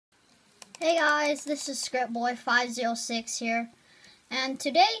Hey guys, this is Scriptboy 506 here, and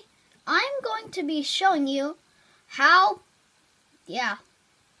today I'm going to be showing you how to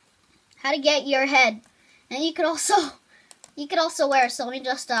get your head, and you could also wear. So let me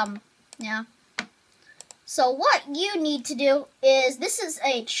just So what you need to do is, this is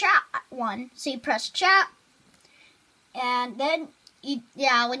a chat one. So you press chat, and then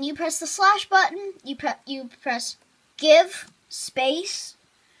when you press the slash button, you press give space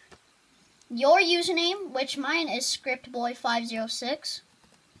your username, which mine is Scriptboy506,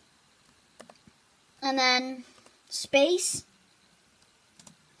 and then space,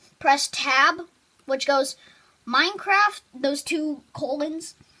 press tab, which goes Minecraft, those two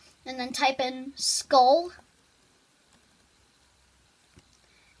colons, and then type in skull.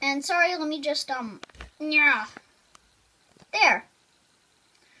 And sorry, let me just there,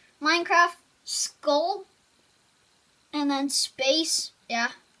 Minecraft skull, and then space,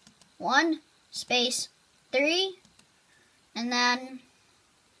 1 space 3, and then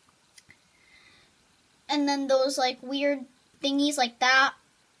those like weird thingies like that,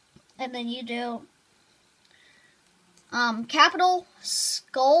 and then you do capital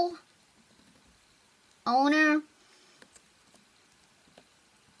skull owner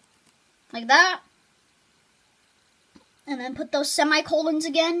like that, and then put those semicolons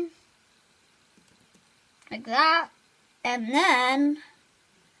again like that, and then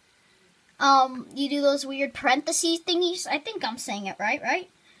you do those weird parentheses thingies. I think I'm saying it right?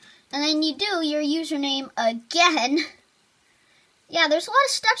 And then you do your username again. Yeah, there's a lot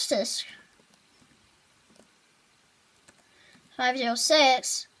of steps to this.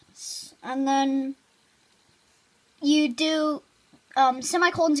 506, and then you do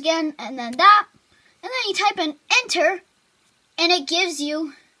semicolons again, and then that, and then you type in enter, and it gives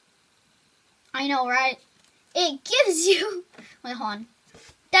you, I know, right? It gives you, wait, hold on.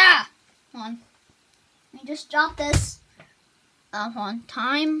 Hold on. Let me just drop this. Hold on.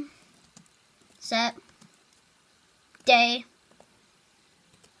 Time, set, day.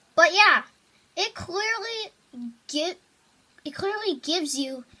 But yeah, it clearly gives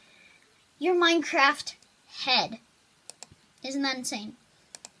you your Minecraft head. Isn't that insane?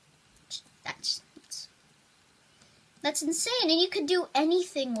 That's insane, and you could do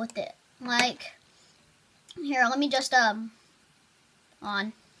anything with it. Like, here, let me just on.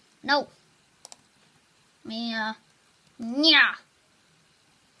 No. Me, I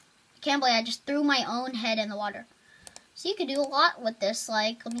can't believe I just threw my own head in the water. So you could do a lot with this.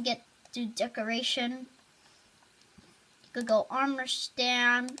 Like, let me do decoration. You could go armor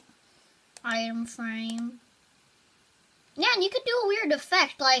stand, item frame. Yeah, and you could do a weird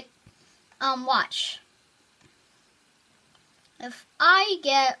effect, like, watch. If I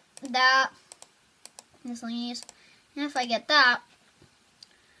get that, miscellaneous, and if I get that,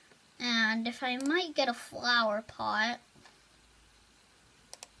 and if I might get a flower pot.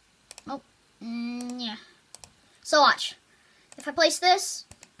 Oh, yeah. So watch. If I place this,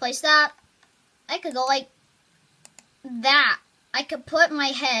 place that, I could go like that. I could put my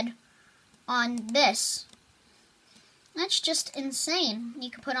head on this. That's just insane. You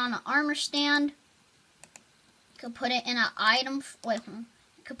could put on an armor stand. You could put it in an item. You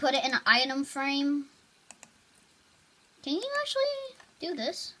could put it in an item frame. Can you actually do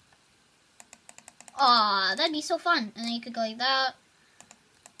this? Aw, that'd be so fun. And then you could go like that.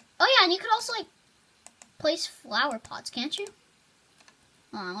 Oh yeah, and you could also like place flower pots, can't you?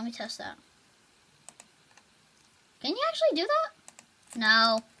 Hold on, let me test that. Can you actually do that?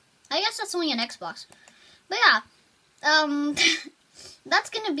 No. I guess that's only an Xbox. But yeah, that's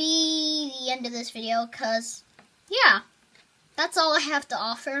gonna be the end of this video, cause yeah, that's all I have to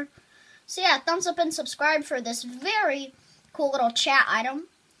offer. So yeah, thumbs up and subscribe for this very cool little chat item.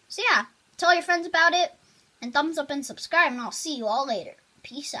 So yeah, tell your friends about it, and thumbs up and subscribe, and I'll see you all later.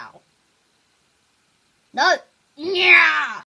 Peace out. No.